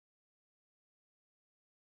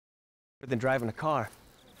than driving a car.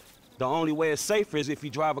 The only way it's safer is if you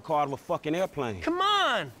drive a car out of a fucking airplane. Come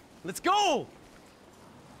on! Let's go!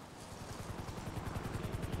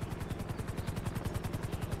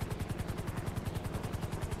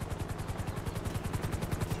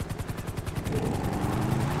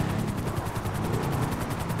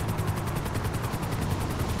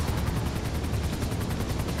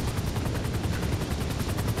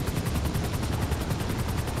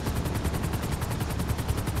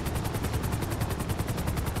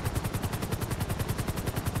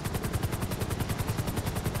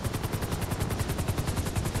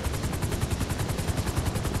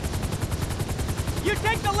 You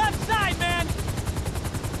take the left side, man!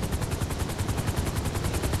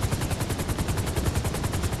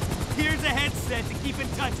 Here's a headset to keep in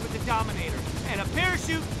touch with the Dominator, and a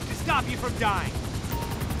parachute to stop you from dying.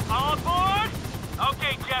 All aboard?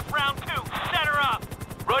 Okay, Jeff, round 2. Set her up.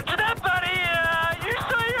 Roger that, buddy. You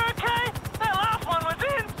sure you're okay? That last one was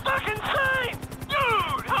insane!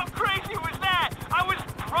 Dude, how crazy was that? I was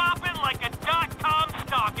dropping like a .com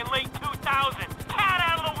stock in late 2000. Cat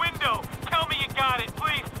out of the window. Tell me you got it,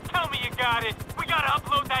 please. Tell me you got it. We gotta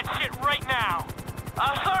upload that shit right now.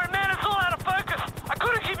 Sorry, man, it's all out of focus. I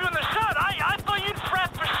couldn't keep you in the shot. I thought you'd fret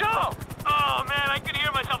for sure. Oh, man, I could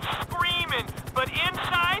hear myself screaming. But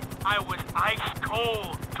inside, I was ice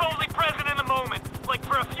cold. Totally present in the moment. Like,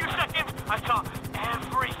 for a few seconds, I saw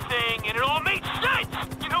everything, and it all made sense.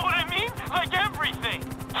 You know what I mean? Like, everything.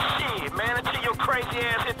 Shit, man, until your crazy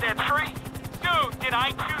ass hit that tree. Dude, did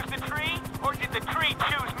I choose the tree, or did the tree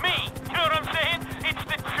choose me? You know what I'm saying? It's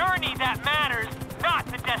the journey that matters, not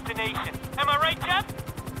the destination. Am I right, Jeff?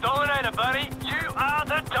 Dominator, buddy. You are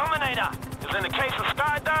the Dominator. Because in the case of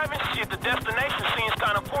skydiving, shit, the destination seems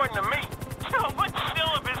kind of important to me. Yo, what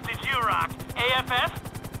syllabus did you rock? AFS?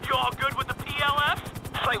 You all good with the PLF?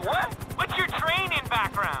 Say what? What's your training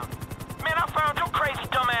background? Man, I found your crazy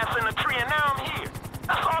dumbass in the tree and now I'm here.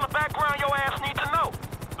 That's all the background your ass needs to know.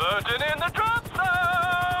 Virgin in the drop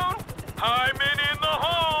zone! Hyman in the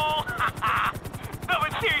hole! No,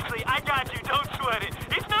 but seriously, I got you. Don't sweat it.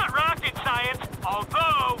 It's not rocket science,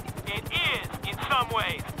 although it is in some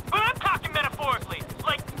ways. But I'm talking metaphorically.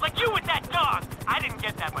 Like you with that dog. I didn't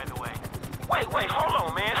get that, by the way. Wait, hold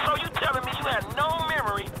on, man. So you telling me you had no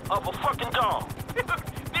memory of a fucking dog?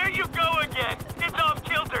 There you go again. It's off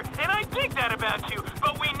kilter, and I think that about you.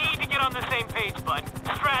 But we need to get on the same page, bud.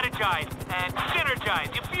 Strategize and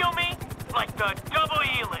synergize. You feel me? Like the double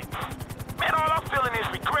helix. Man, all I'm feeling is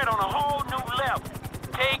regret on a whole new level.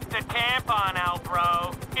 Take the tampon out,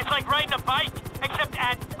 bro. It's like riding a bike, except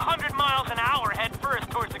at 100 miles an hour head first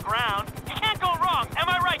towards the ground. You can't go wrong. Am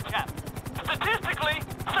I right, Jeff? Statistically,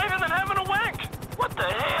 safer than having a wank. What the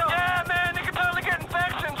hell? Yeah, man, you can totally get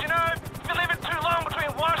infections, you know? If you leave it too long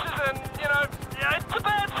between washes and, you know, yeah, it's a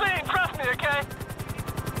bad thing, trust me, okay?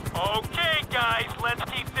 Okay, guys, let's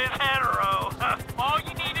keep this hetero. All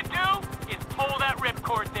you need to do is pull that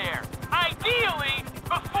ripcord there. Ideally,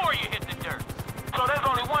 before you hit the dirt. So there's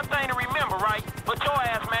only one thing to remember, right? But your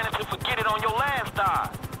ass managed to forget it on your last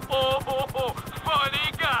dive. Oh,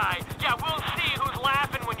 funny guy. Yeah, we'll see who's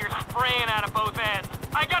laughing when you're spraying out of both ends.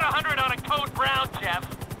 I got 100 on a Code Brown, Jeff.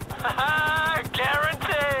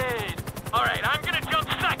 Guaranteed. All right, I'm gonna jump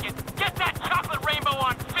second. Get that chocolate rainbow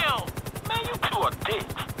on film. Man, you two are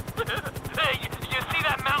dicks. Hey, you see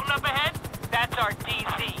that mountain up ahead? That's our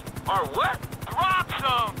DC. Or what? Drop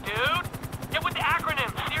zone, dude. Get with the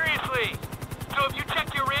acronym, seriously. So have you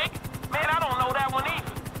checked your rig? Man, I don't know that one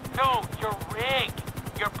either. No, your rig.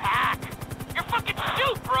 Your pack. Your fucking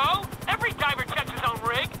suit, bro. Every diver checks his own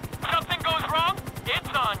rig. Something goes wrong, it's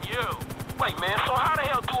on you. Wait, man, so how the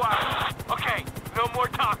hell do I... Okay, no more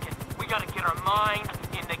talking. We gotta get our minds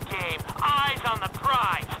in the game. Eyes on the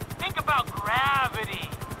prize. Think about gravity.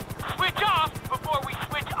 Switch off before we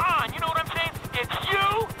switch on. You know what I'm saying? It's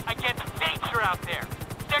you against nature out there.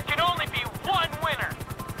 There can only be one winner.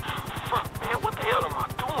 Fuck, man, what the hell am I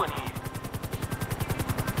doing here?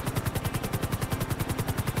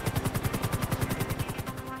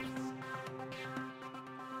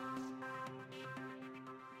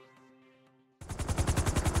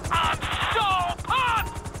 I'm so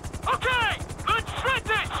pumped! Okay, let's shred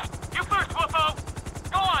this! You first, Woofo.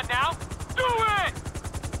 Go on now. Do it!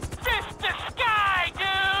 Fist the sky,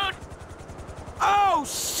 dude! Oh,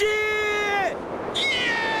 shit!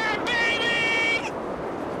 Yeah, baby!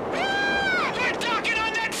 Woo! We're talking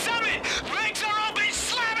on that summit! Ranks are open,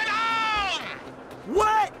 slamming home!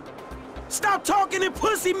 What? Stop talking in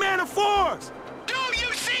pussy metaphors! Do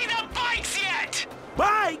you see the bikes yet?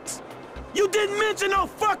 Bikes? You didn't mention no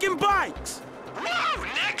fucking bikes! Woo!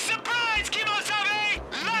 Next surprise, Kimo-sabe!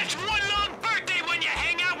 Last one long birthday when you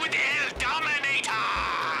hang out with El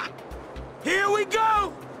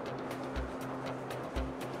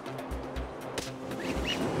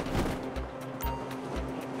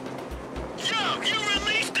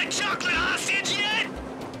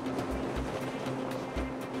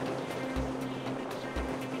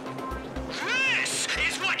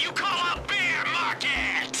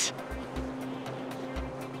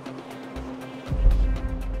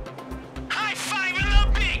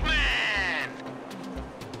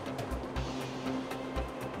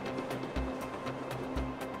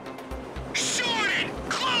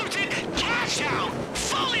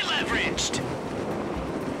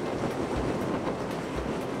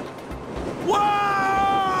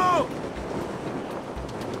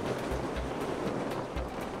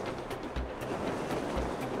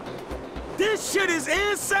shit is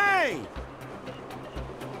insane!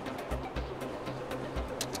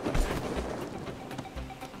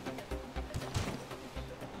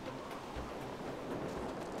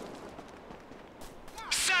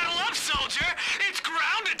 Saddle up, soldier! It's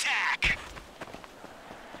ground attack!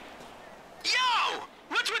 Yo!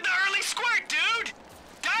 What's with the early squirt, dude?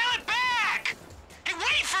 Dial it back! Hey,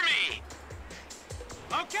 wait for me!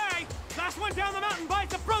 Okay, last one down the mountain buys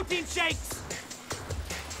the protein shakes!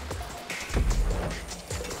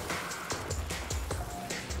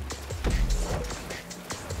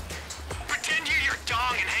 Pretend you're your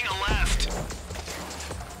dong and hang a left.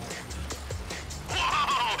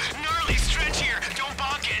 Whoa! Gnarly stretch here. Don't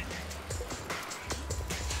bonk it.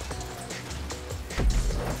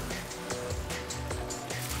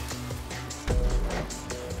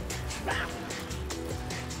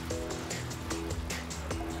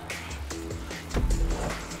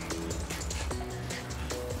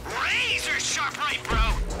 Razor sharp right, bro.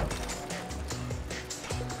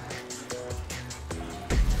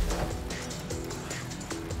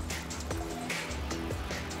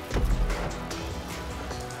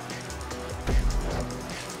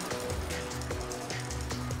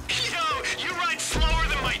 Yo, you ride slower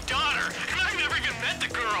than my daughter, and I've never even met the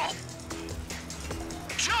girl.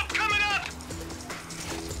 Jump coming up!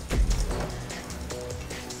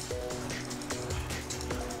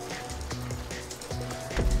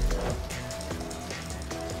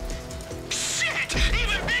 Shit!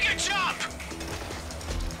 Even bigger jump!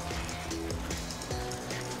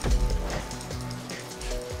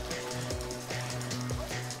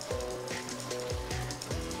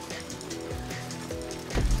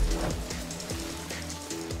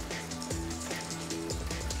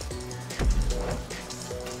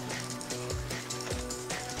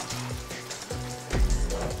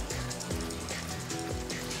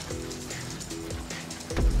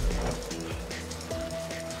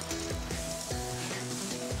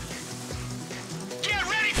 Get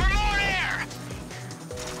ready for more air!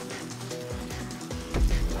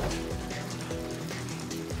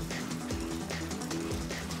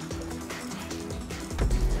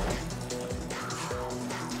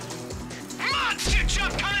 Monster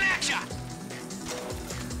jump coming at ya!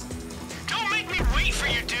 Don't make me wait for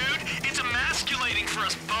you, dude. It's emasculating for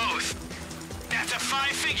us both. That's a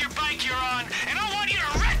 5-figure bike you're on, and I want you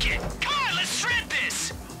to wreck it! Come on, let's shred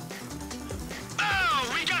this!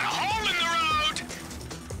 Oh, we got a hole in the road!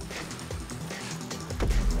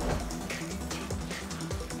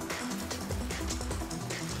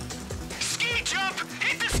 Ski jump!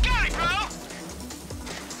 Hit the sky, bro!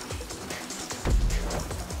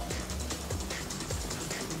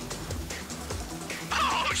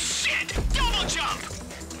 Oh, shit! Double jump!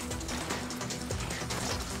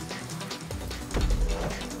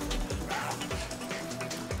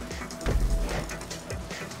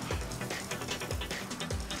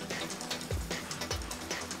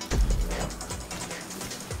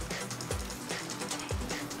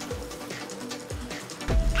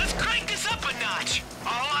 Let's crank this up a notch!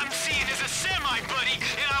 All I'm seeing is a semi, buddy,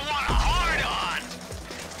 and I want a hard-on!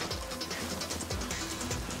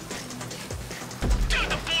 Dude,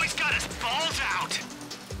 the boy's got his balls out!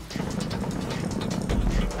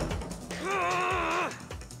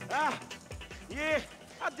 Yeah,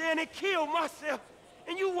 I damn near killed myself,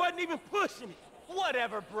 and you wasn't even pushing it.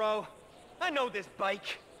 Whatever, bro. I know this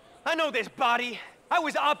bike. I know this body. I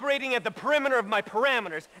was operating at the perimeter of my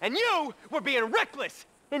parameters, and you were being reckless!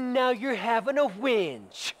 And now you're having a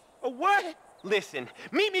whinge. A what? Listen,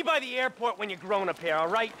 meet me by the airport when you're grown up here, all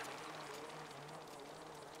right?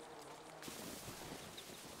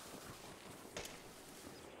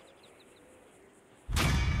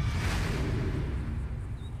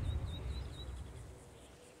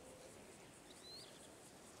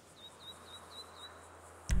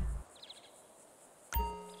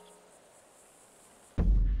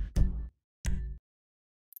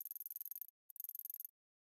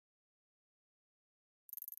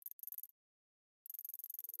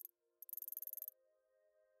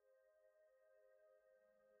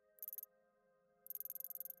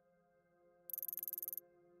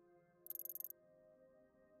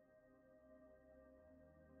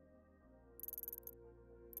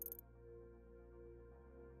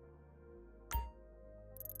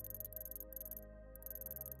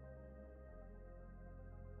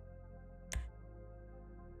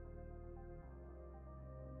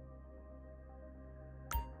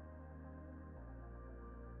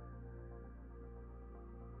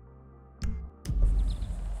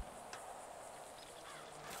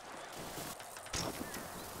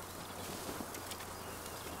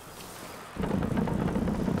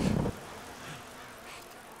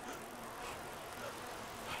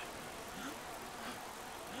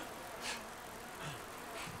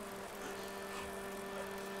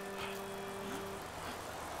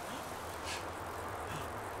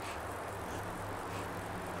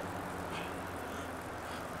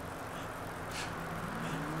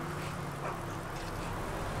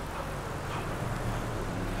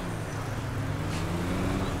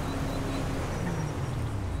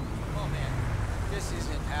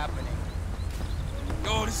 happening.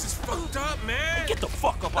 Yo, this is fucked up, man. Get the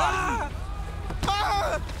fuck up out of here.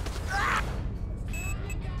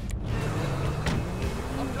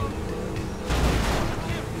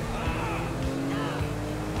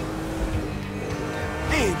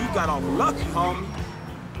 Man, you got off lucky, homie.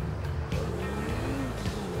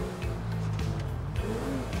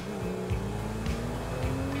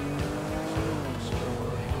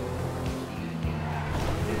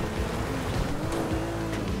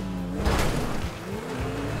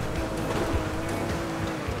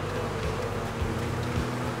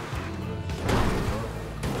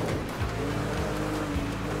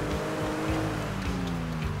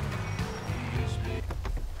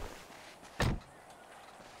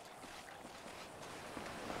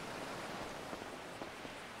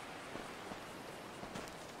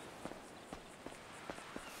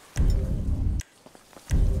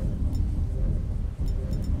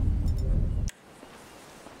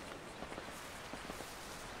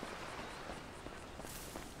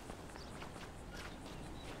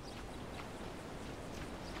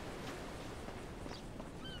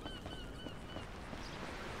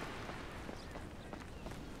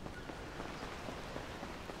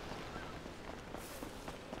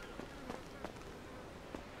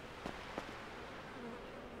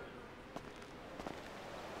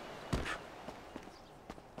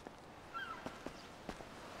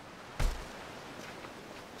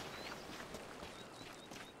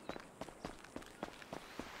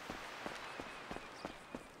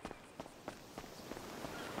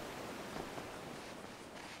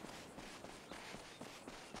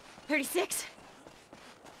 $36,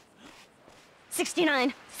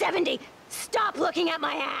 $69, $70. Stop looking at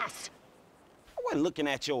my ass! I wasn't looking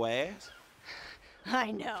at your ass.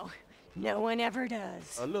 I know. No one ever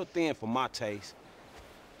does. A little thin for my taste,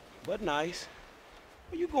 but nice.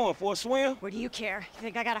 Where you going for, a swim? What do you care? You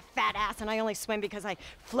think I got a fat ass and I only swim because I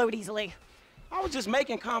float easily? I was just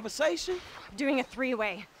making conversation. Doing a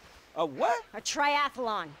three-way. A what? A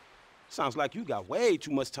triathlon. Sounds like you got way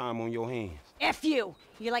too much time on your hands. F you!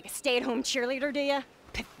 You like a stay-at-home cheerleader, do ya?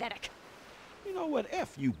 Pathetic. You know what?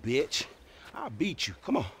 F you, bitch. I'll beat you.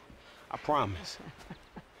 Come on. I promise.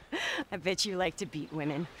 I bet you like to beat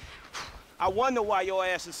women. I wonder why your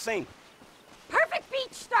ass is single. Perfect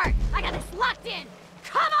beach start! I got this locked in!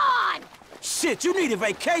 Come on! Shit, you need a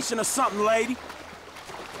vacation or something, lady.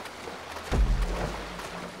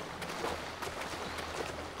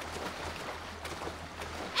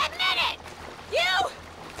 Admit it! You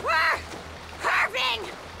were carving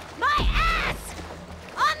my ass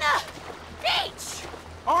on the beach!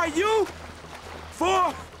 Are you?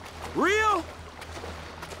 For real?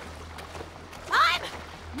 I'm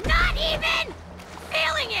not even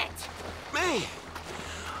feeling it! Man,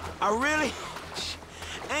 I really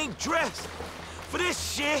ain't dressed for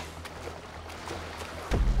this shit.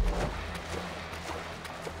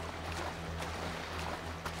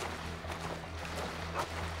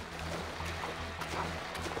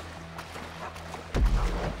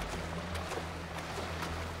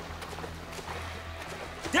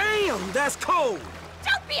 Damn, that's cold.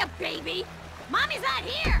 Don't be a baby! Mommy's not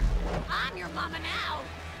here! I'm your mama now!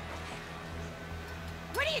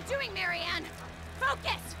 What are you doing, Marianne?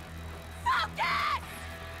 Focus! Focus!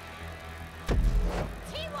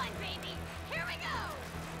 T1, baby! Here we go!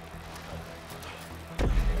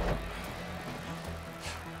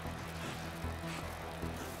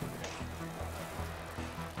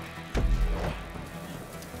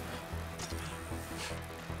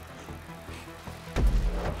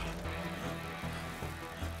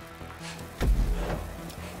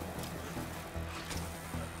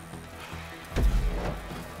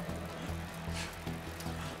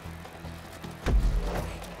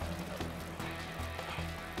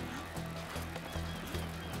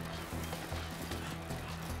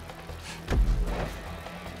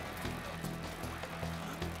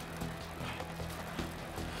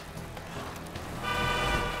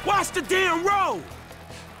 Watch the damn road!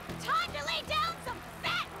 Time to lay down some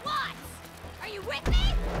fat watts! Are you with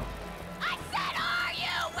me? I said, are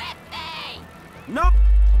you with me? No!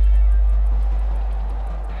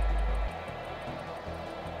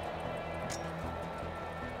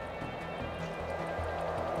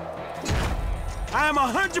 I am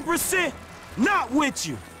 100% not with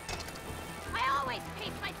you. I always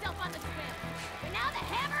pace myself on the swim, but now the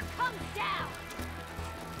hammer comes down.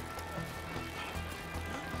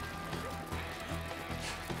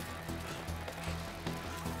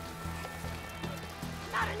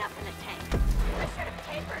 Not enough in the tank. I should have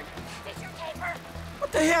tapered. Did you taper?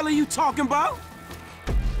 What the hell are you talking about?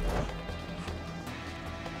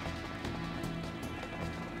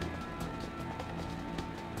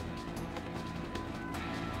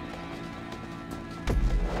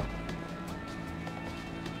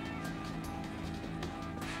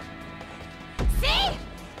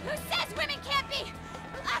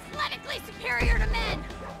 genetically superior to men!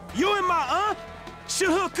 You and my aunt should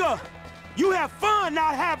hook up. You have fun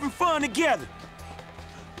not having fun together.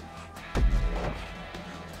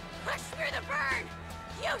 Push through the burn!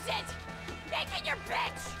 Use it! Make it your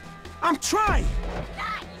bitch! I'm trying.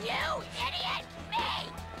 Not you, idiot! Me!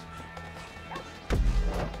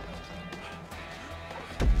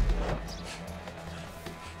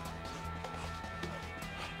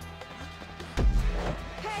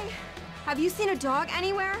 Hey, have you seen a dog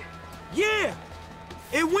anywhere? Yeah,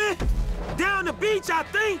 it went down the beach, I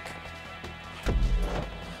think.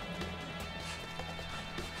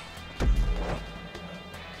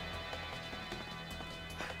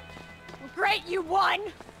 Great, you won!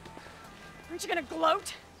 Aren't you gonna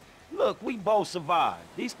gloat? Look, we both survived.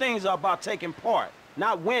 These things are about taking part,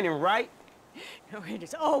 not winning, right? No, it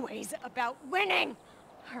is always about winning!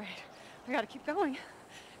 All right, I gotta keep going.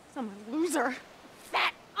 'Cause I'm a loser.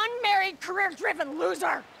 Fat, unmarried, career-driven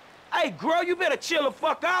loser! Hey, girl, you better chill the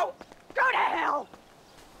fuck out. Go to hell!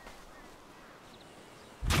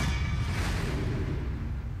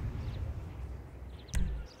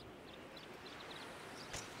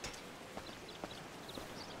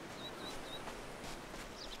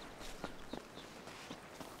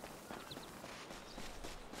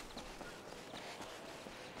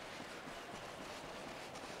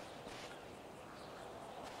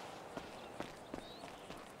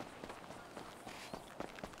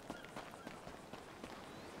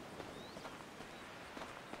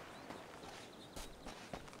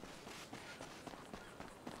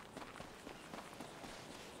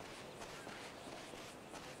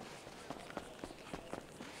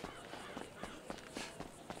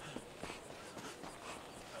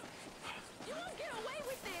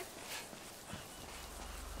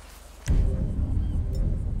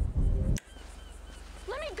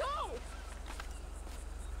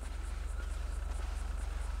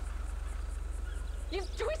 You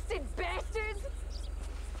twisted bastards!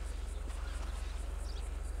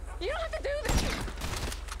 You don't have to do this!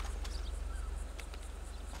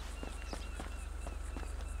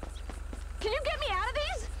 Can you get me out of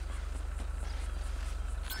these?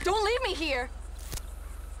 Don't leave me here!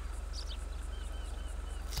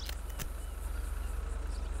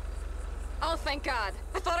 Oh, thank God.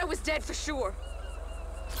 I thought I was dead for sure.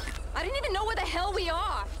 I didn't even know where the hell we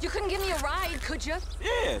are. You couldn't give me a ride, could you?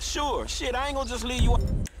 Yeah, sure. Shit, I ain't gonna just leave you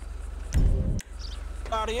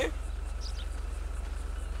out of here.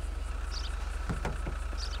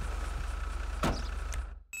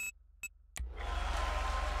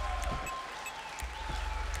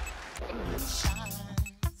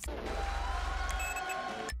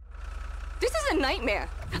 This is a nightmare.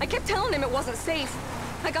 I kept telling him it wasn't safe.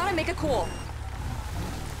 I gotta make a call.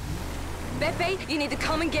 Pepe, you need to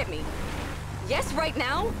come and get me. Yes, right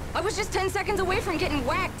now? I was just 10 seconds away from getting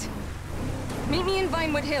whacked. Meet me in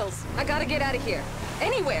Vinewood Hills. I gotta get out of here.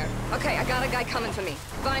 Anywhere. Okay, I got a guy coming for me.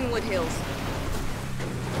 Vinewood Hills.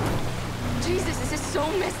 Jesus, this is so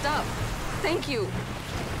messed up. Thank you.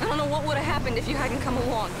 I don't know what would have happened if you hadn't come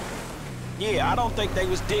along. Yeah, I don't think they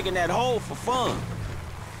was digging that hole for fun.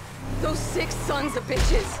 Those sick sons of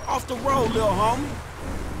bitches. Off the road, little homie.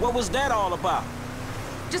 What was that all about?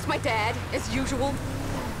 Just my dad, as usual.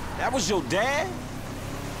 That was your dad?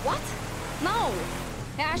 What? No.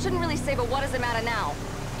 Yeah, I shouldn't really say, but what does it matter now?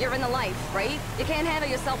 You're in the life, right? You can't handle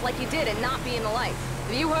yourself like you did and not be in the life.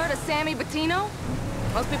 Have you heard of Sammy Bettino?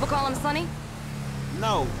 Most people call him Sonny.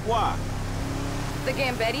 No, why? The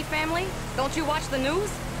Gambetti family? Don't you watch the news?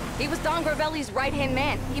 He was Don Gravelli's right-hand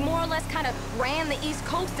man. He more or less kind of ran the East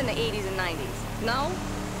Coast in the 80s and 90s. No?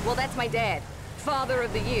 Well, that's my dad. Father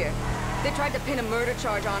of the Year. They tried to pin a murder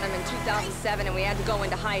charge on him in 2007 and we had to go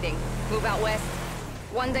into hiding. Move out west.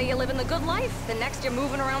 One day you're living the good life, the next you're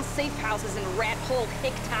moving around safe houses in rat-hole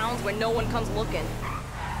hick towns where no one comes looking.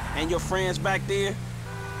 And your friends back there?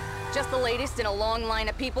 Just the latest in a long line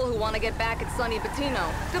of people who want to get back at Sonny Bettino.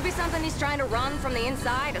 Could be something he's trying to run from the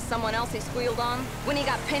inside or someone else he squealed on. When he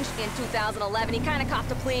got pinched in 2011, he kind of copped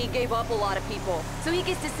a plea, gave up a lot of people. So he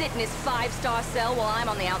gets to sit in his 5-star cell while I'm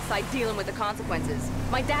on the outside dealing with the consequences.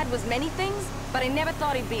 My dad was many things, but I never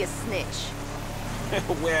thought he'd be a snitch.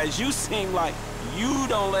 Whereas you seem like you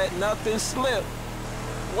don't let nothing slip.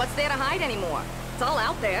 What's there to hide anymore? It's all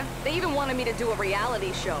out there. They even wanted me to do a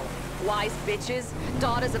reality show. Wise bitches,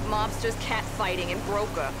 daughters of mobsters, catfighting, and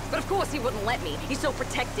broker. But of course he wouldn't let me. He's so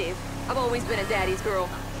protective. I've always been a daddy's girl.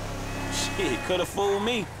 Shit, could've fooled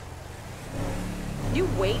me. You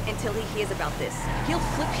wait until he hears about this. He'll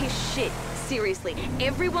flip his shit. Seriously.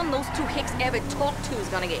 Everyone those two hicks ever talked to is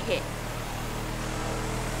gonna get hit.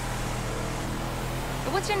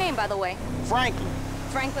 What's your name, by the way? Franklin.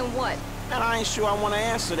 Franklin what? Man, I ain't sure I want to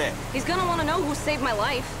answer that. He's gonna want to know who saved my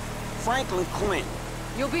life. Franklin Clint.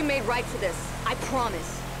 You'll be made right for this. I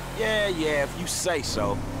promise. Yeah, if you say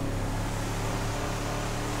so.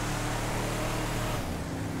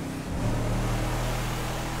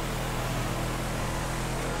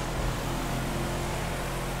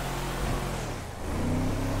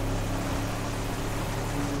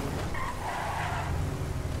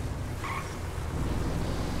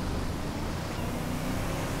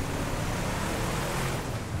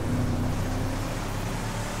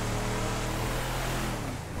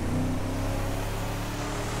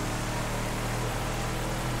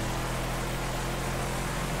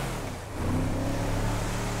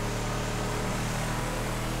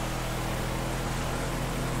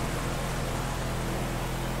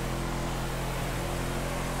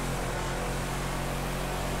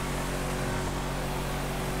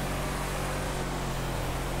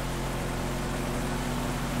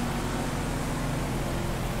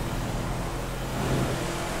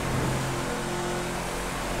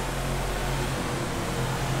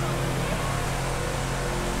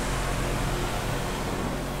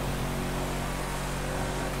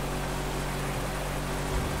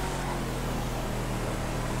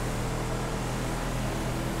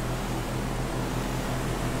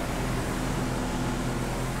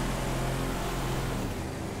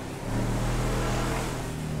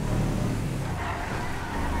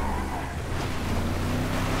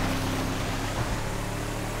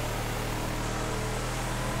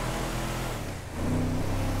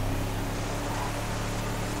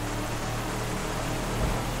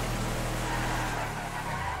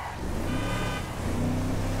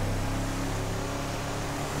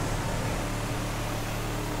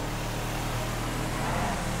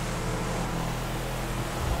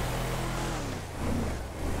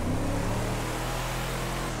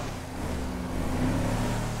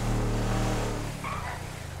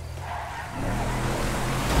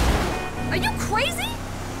 Are you crazy?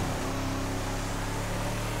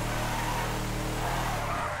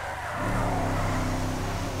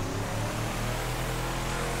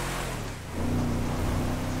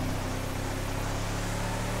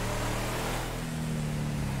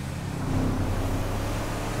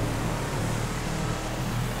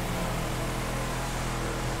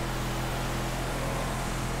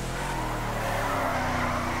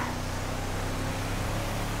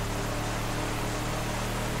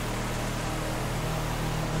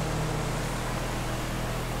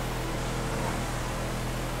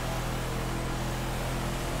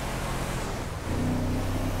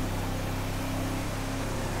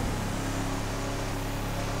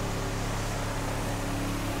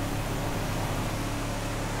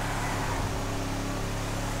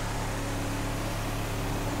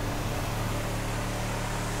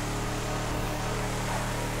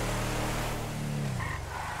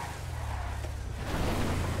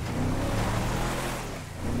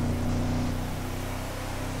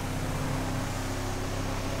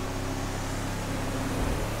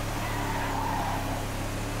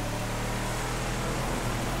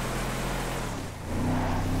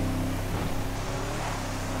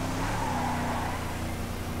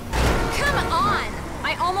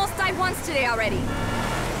 I almost died once today already.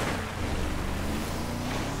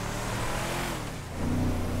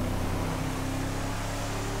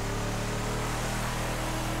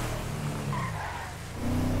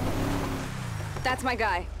 That's my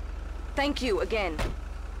guy. Thank you again.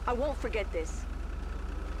 I won't forget this.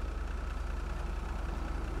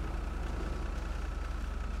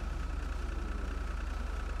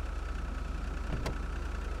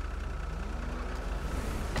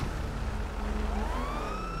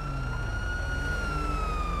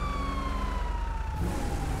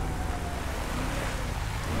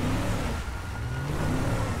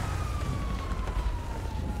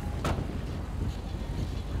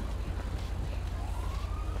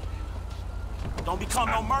 Don't become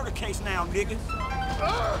no murder case now, niggas.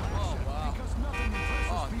 Oh, wow. Because nothing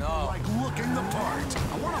impresses people like looking the part.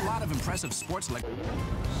 I want a lot of impressive sports like...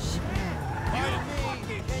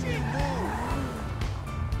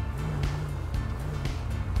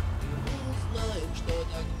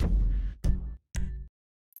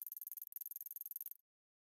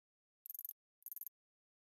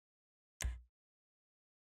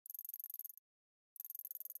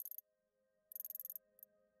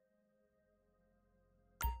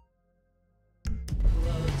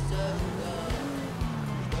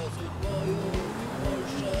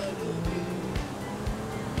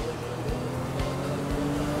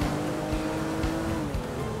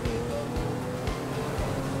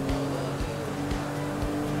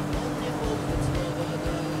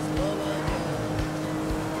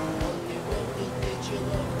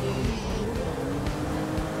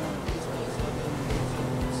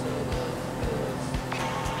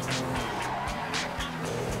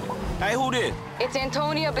 Hey, who this? It's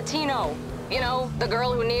Antonia Bettino. You know, the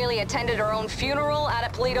girl who nearly attended her own funeral out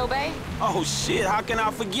at Paleto Bay? Oh, shit, how can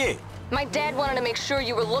I forget? My dad wanted to make sure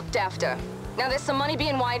you were looked after. Now there's some money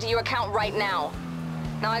being wired to your account right now.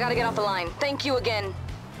 Now I gotta get off the line. Thank you again.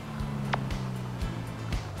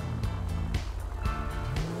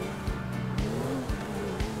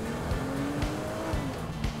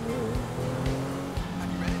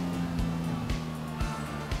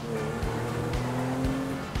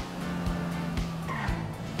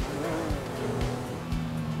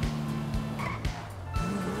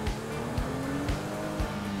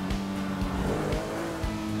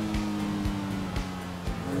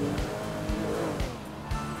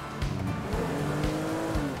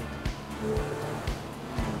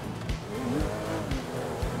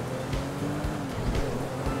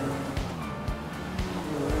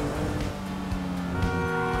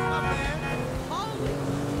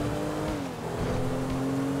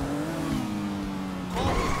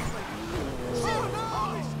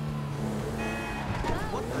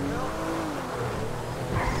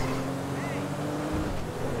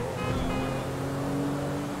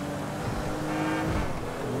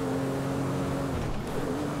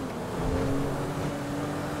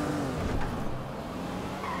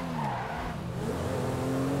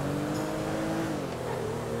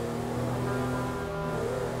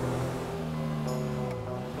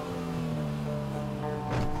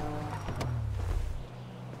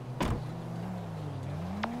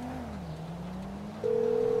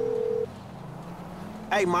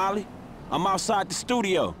 Hey, Molly, I'm outside the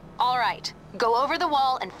studio. All right. Go over the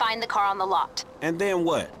wall and find the car on the lot. And then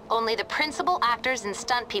what? Only the principal actors and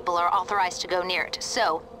stunt people are authorized to go near it.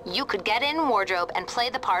 So, you could get in wardrobe and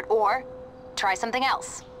play the part, or try something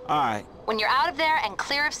else. All right. When you're out of there and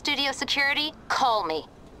clear of studio security, call me.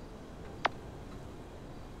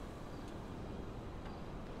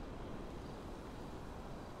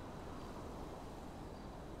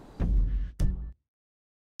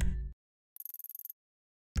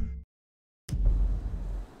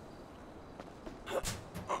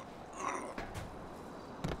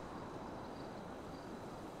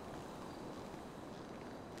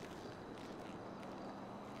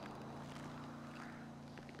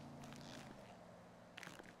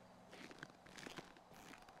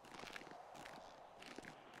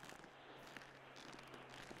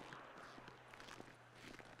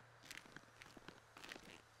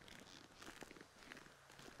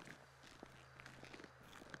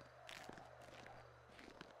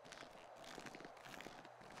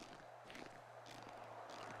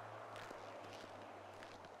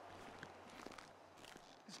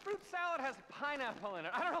 This fruit salad has pineapple in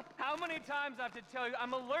it. I don't know how many times I have to tell you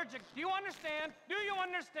I'm allergic. Do you understand? Do you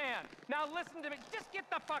understand? Now listen to me. Just get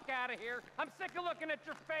the fuck out of here. I'm sick of looking at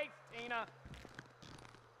your face, Tina.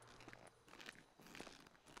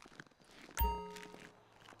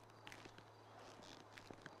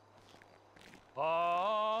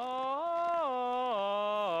 Oh.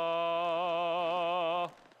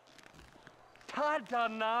 Ta da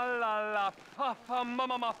na la la fa fa ma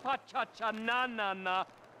ma ma fa cha cha na na na.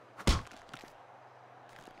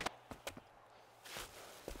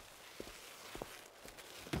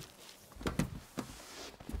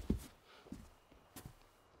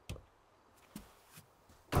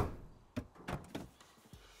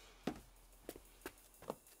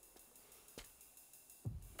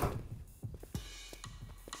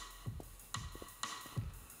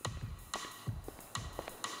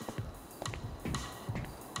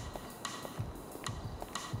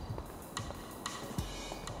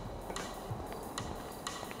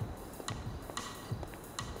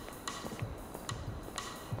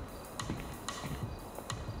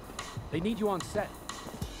 They need you on set.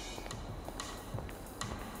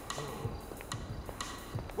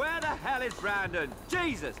 Where the hell is Brandon?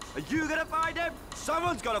 Jesus! Are you gonna find him?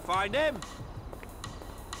 Someone's gotta find him!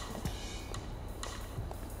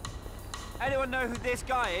 Anyone know who this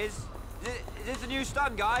guy is? Is this the new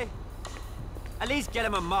stunt guy? At least get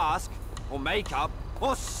him a mask, or makeup,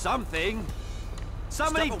 or something!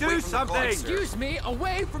 Somebody do something! Excuse me,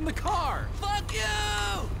 away from the car! Fuck you!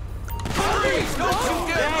 Hurry! Don't you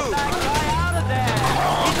get that guy out of there!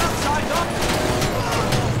 He's not signed up!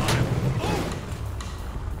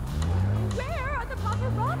 Where are the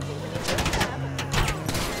paparazzi when you need them?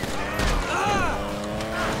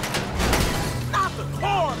 Not the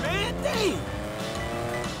car, man! Damn!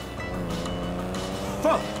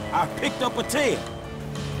 Fuck, I picked up a tail.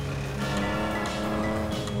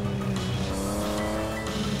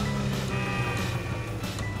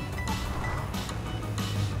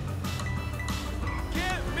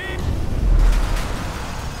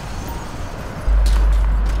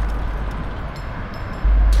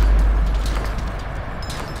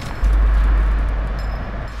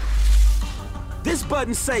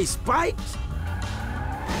 button say Spikes?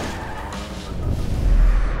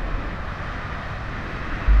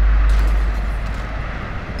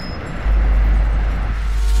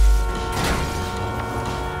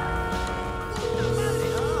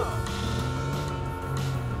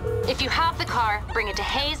 If you have the car, bring it to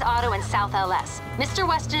Hayes Auto in South LS. Mr.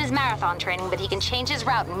 Weston is marathon training, but he can change his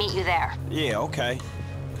route and meet you there. Yeah, okay.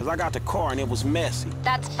 Because I got the car and it was messy.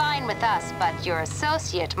 That's fine with us, but your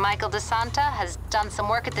associate, Michael DeSanta, has done some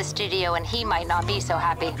work at the studio and he might not be so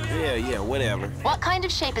happy. Yeah, whatever. What kind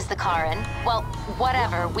of shape is the car in? Well,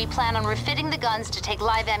 whatever. We plan on refitting the guns to take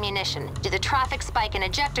live ammunition. Do the traffic spike and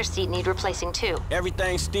ejector seat need replacing too?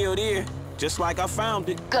 Everything's still there, just like I found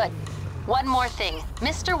it. Good. One more thing.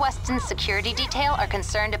 Mr. Weston's security detail are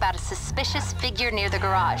concerned about a suspicious figure near the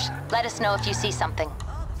garage. Let us know if you see something.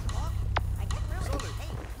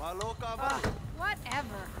 Whatever.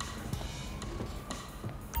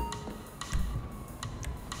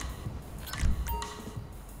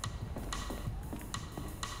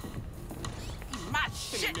 My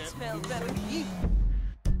shit smells better than you.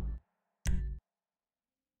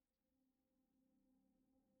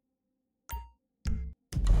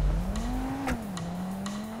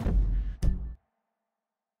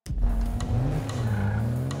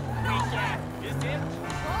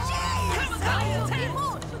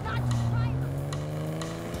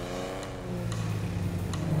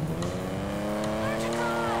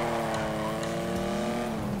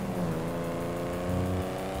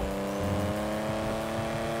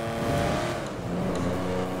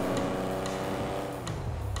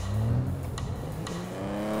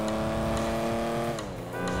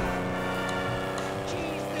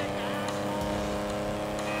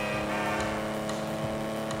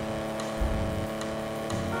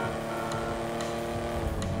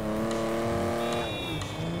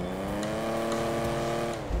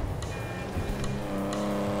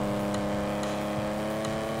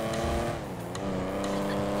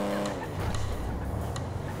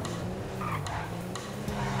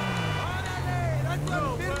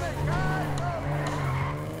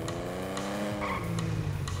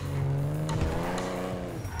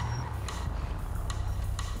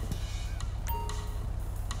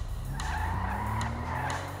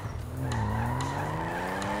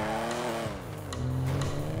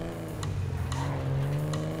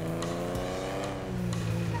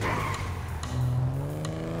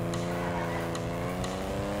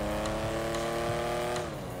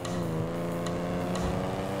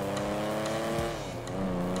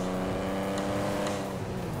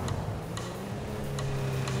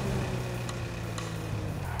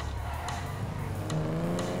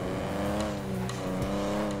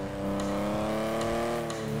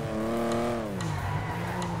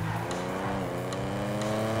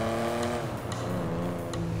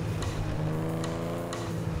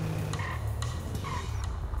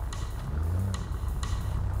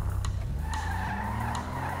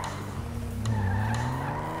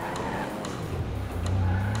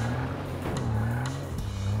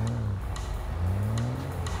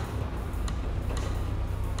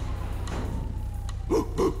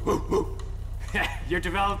 You're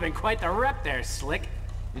developing quite the rep there, Slick.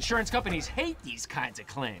 Insurance companies hate these kinds of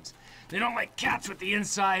claims. They don't like cats with the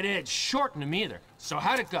inside edge, shorten them either. So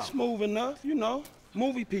how'd it go? Smooth enough, you know.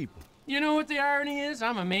 Movie people. You know what the irony is?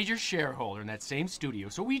 I'm a major shareholder in that same studio,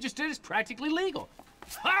 so what we just did is practically legal.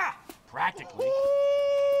 Ha! Practically.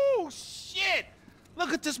 Ooh, shit!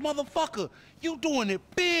 Look at this motherfucker. You doing it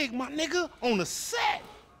big, my nigga, on the set.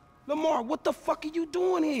 Lamar, what the fuck are you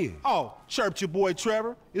doing here? Oh, chirped your boy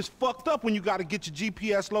Trevor. It's fucked up when you gotta get your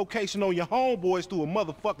GPS location on your homeboys through a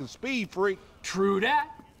motherfucking speed freak. True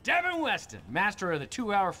that. Devin Weston, master of the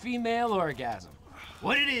 2-hour female orgasm.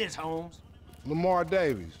 What it is, Holmes? Lamar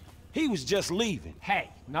Davies. He was just leaving.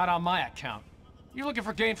 Hey, not on my account. You looking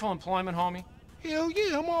for gainful employment, homie? Hell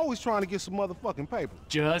yeah, I'm always trying to get some motherfucking paper.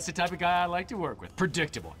 Just the type of guy I like to work with.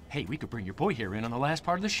 Predictable. Hey, we could bring your boy here in on the last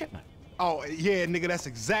part of the shipment. Oh, yeah, nigga, that's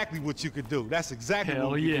exactly what you could do. That's exactly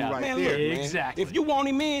what we do right man, there. Look, man. Exactly. If you want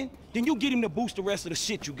him in, then you get him to boost the rest of the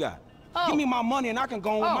shit you got. Give me my money and I can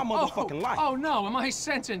go on with my motherfucking life. Oh, no, am I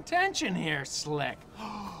sensing tension here, Slick?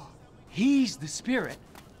 He's the spirit,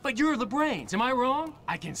 but you're the brains. Am I wrong?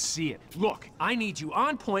 I can see it. Look, I need you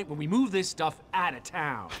on point when we move this stuff out of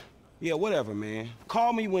town. Yeah, whatever, man.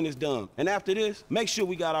 Call me when it's done. And after this, make sure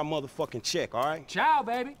we got our motherfucking check, all right? Ciao,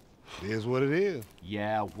 baby. It is what it is.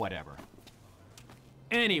 Yeah, whatever.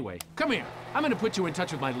 Anyway, come here. I'm gonna put you in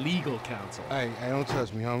touch with my legal counsel. Hey, don't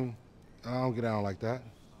touch me, homie. I don't get down like that.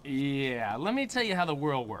 Yeah, let me tell you how the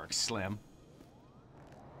world works, Slim.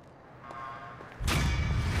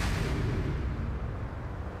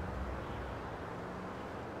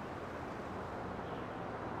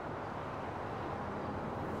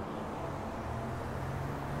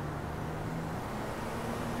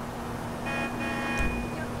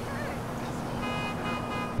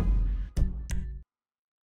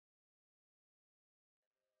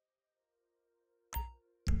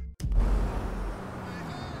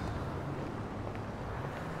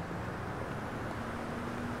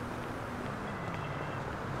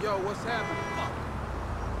 Yo, what's happening? Fuck.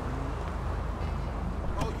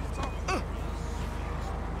 Oh, you talking?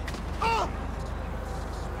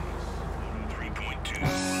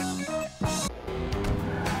 3.2.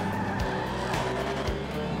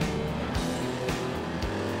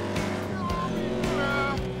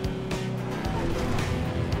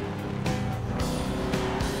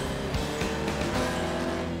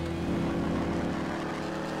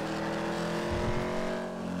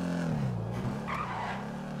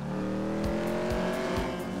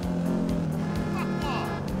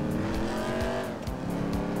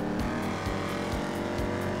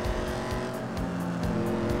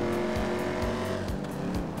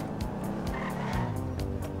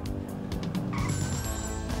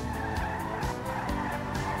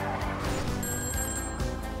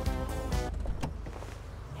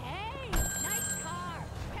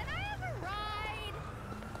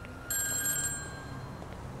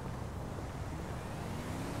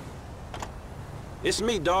 It's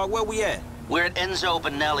me, dog. Where we at? We're at Enzo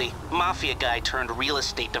Benelli, mafia guy turned real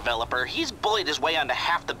estate developer. He's bullied his way onto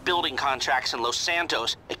half the building contracts in Los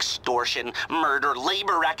Santos. Extortion, murder,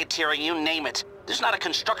 labor racketeering, you name it. There's not a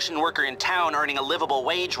construction worker in town earning a livable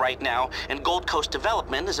wage right now, and Gold Coast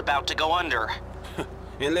Development is about to go under.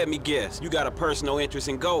 And let me guess, you got a personal interest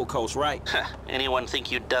in Gold Coast, right? Anyone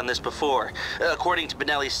think you'd done this before? According to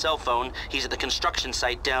Benelli's cell phone, he's at the construction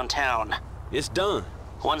site downtown. It's done.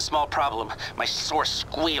 One small problem. My source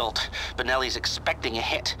squealed. Benelli's expecting a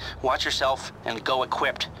hit. Watch yourself and go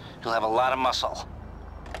equipped. You'll have a lot of muscle.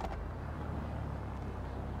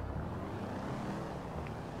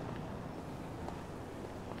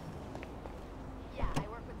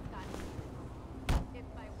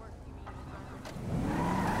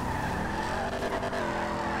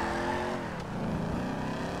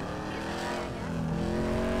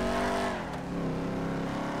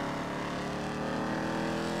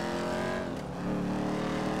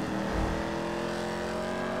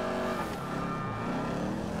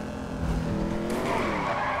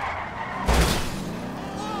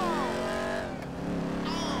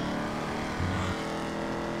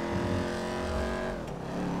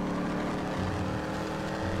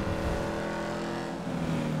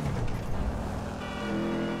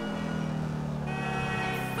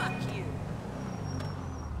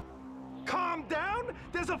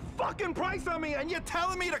 There's a fucking price on me, and you're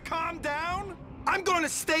telling me to calm down? I'm going to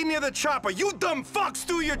stay near the chopper. You dumb fucks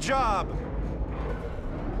do your job.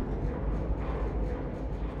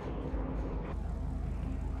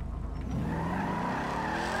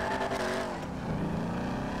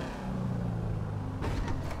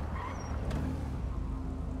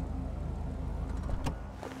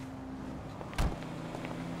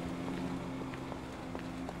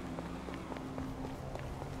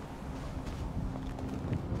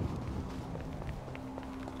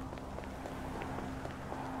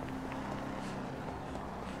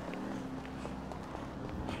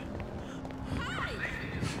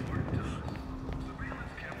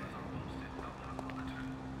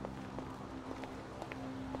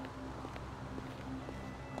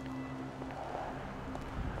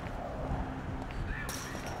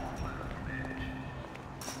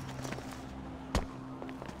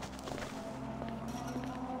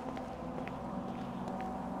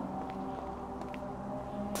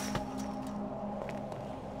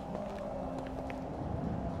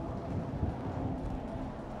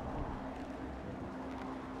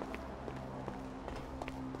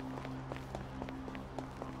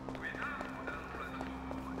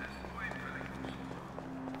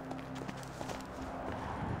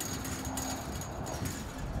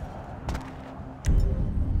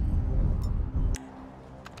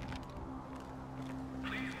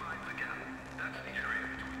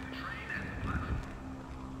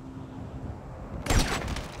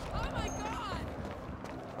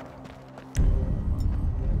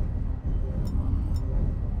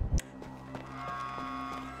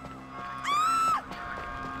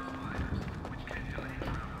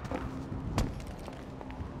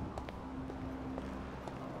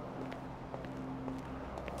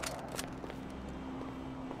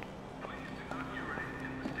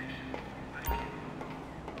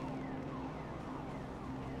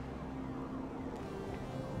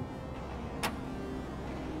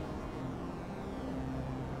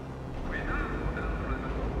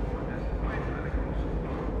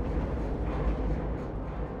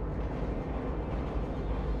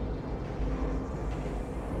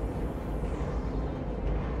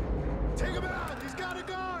 Take him out! He's got a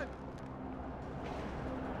gun!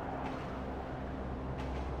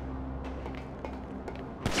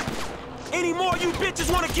 Any more of you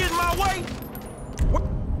bitches want to get in my way?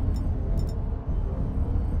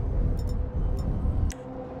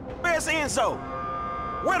 Where's Enzo?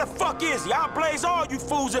 Where the fuck is he? I'll blaze all you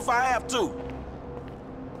fools if I have to.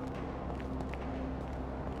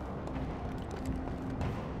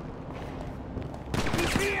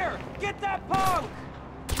 He's here! Get that punk!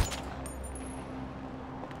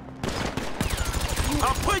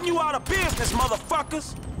 I'm putting you out of business,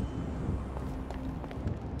 motherfuckers!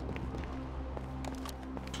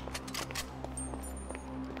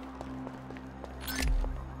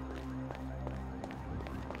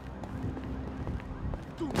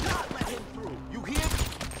 Do not let him through. You hear?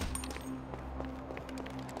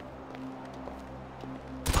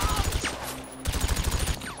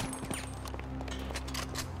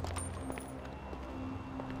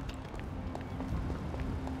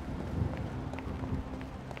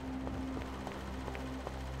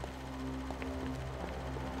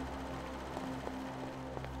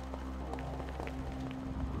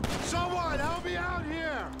 Someone help me out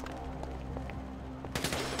here!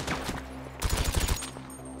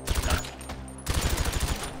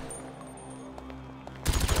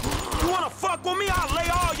 You wanna fuck with me? I'll lay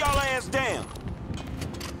all y'all ass down.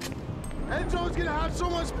 Enzo's gonna have so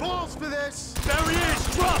much balls for this! There he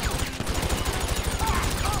is, drop him!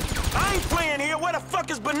 I ain't playing here. Where the fuck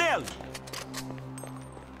is Benelli?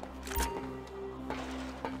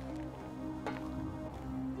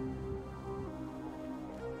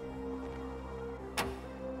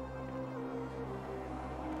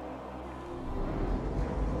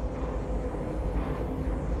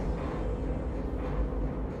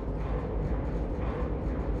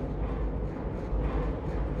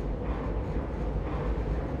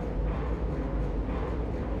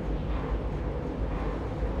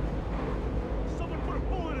 Someone put a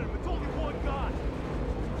bullet in him. It's only one guy.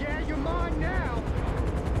 Yeah, you're mine now!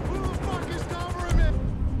 Who the fuck is covering me?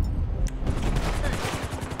 Hey.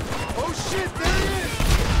 Oh shit, there he is!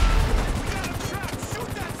 We got him trapped.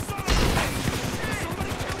 Shoot that son of a bitch!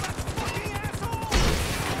 Somebody kill that fucking asshole!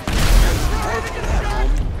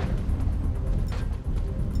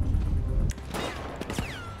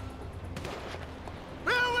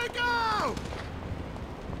 Here we go!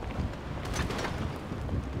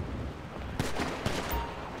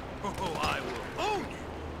 Oh, I will own you.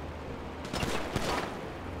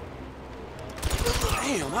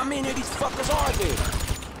 Damn, how many of these fuckers are there?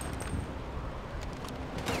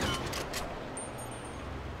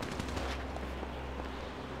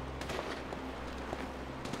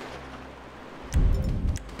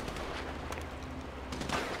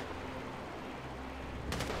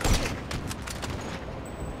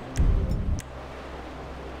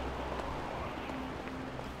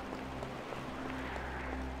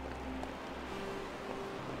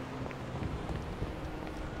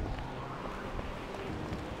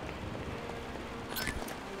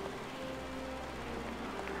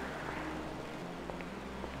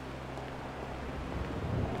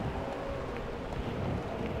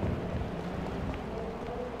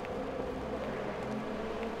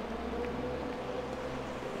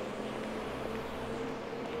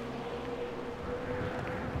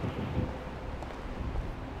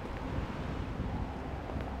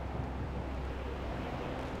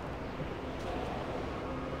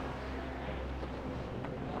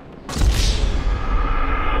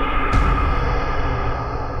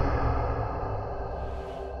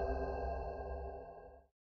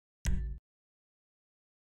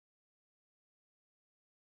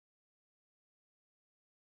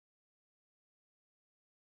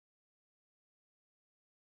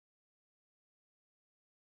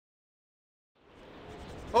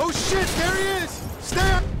 Oh shit, there he is! Stay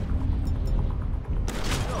up!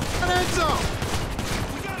 Enzo!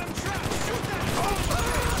 We got him trapped. Shoot that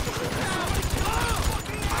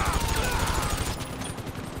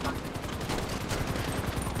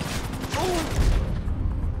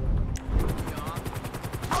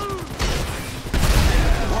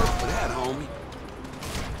Work for that, homie.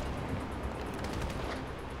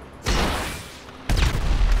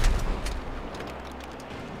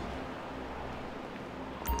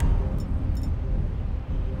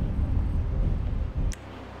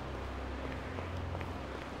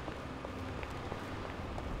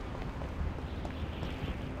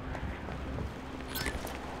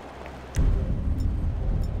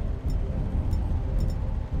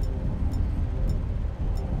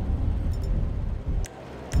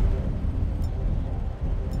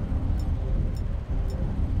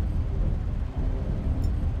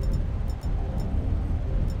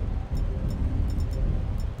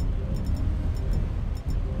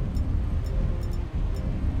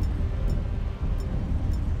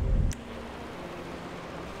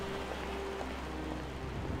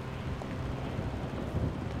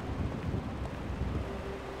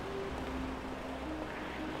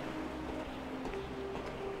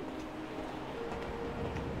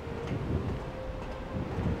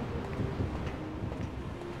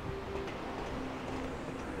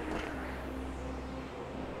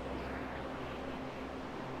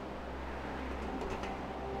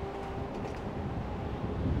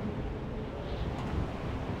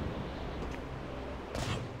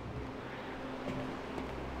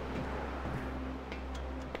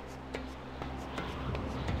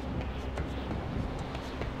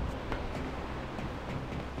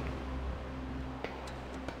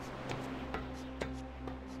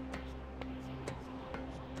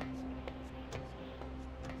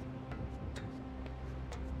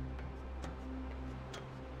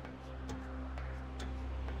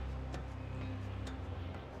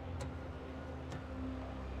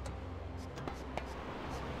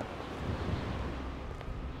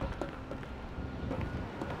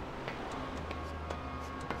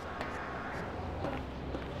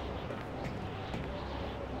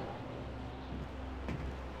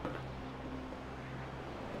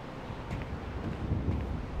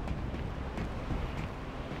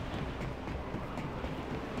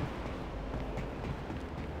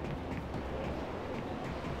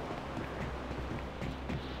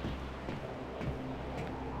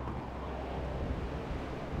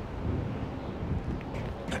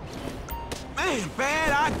 Man,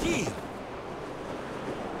 bad idea.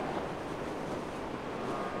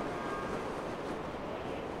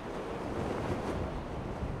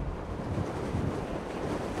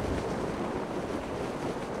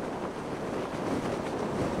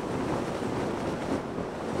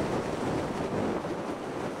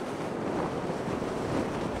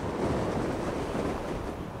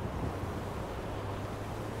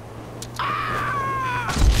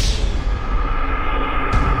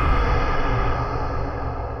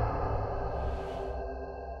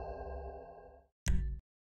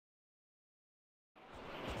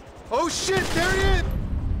 Oh shit, there he is!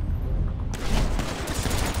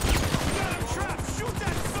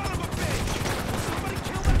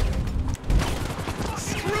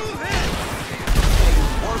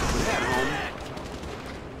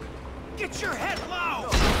 Get your head low!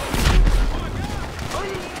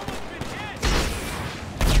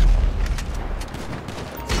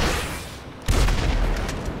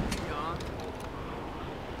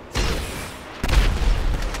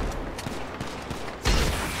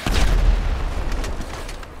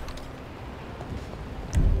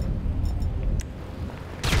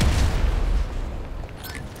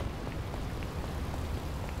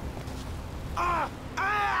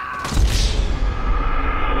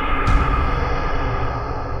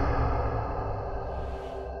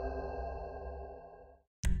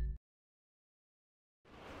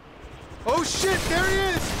 Oh shit, there he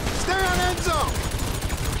is! Stay on end zone!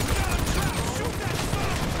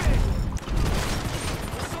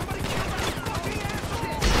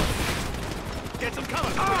 Get some cover!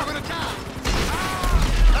 We're gonna die!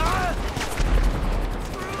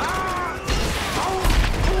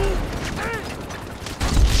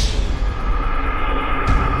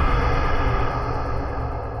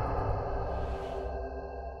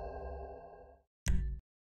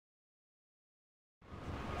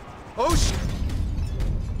 Oh shit!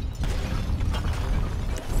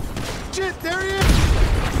 Shit, there he is!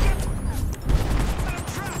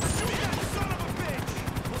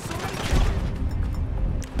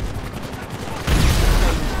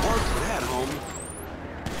 Work for that, homie.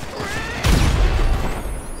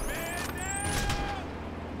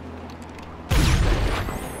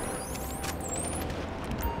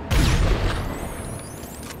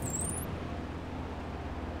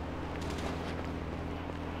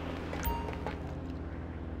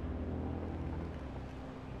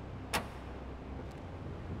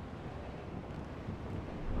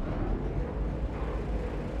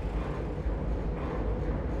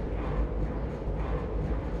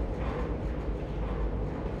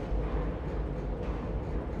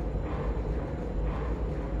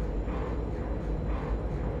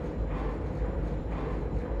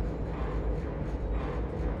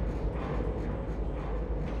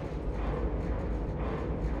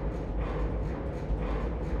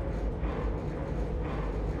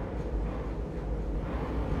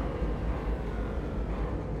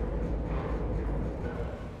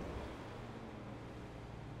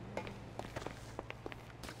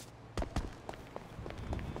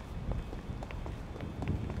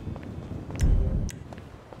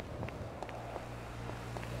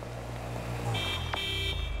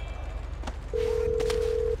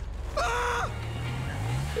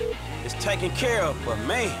 Taken care of, but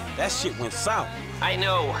man, that shit went south. I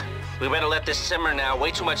know. We better let this simmer now.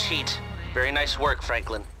 Way too much heat. Very nice work,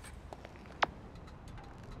 Franklin.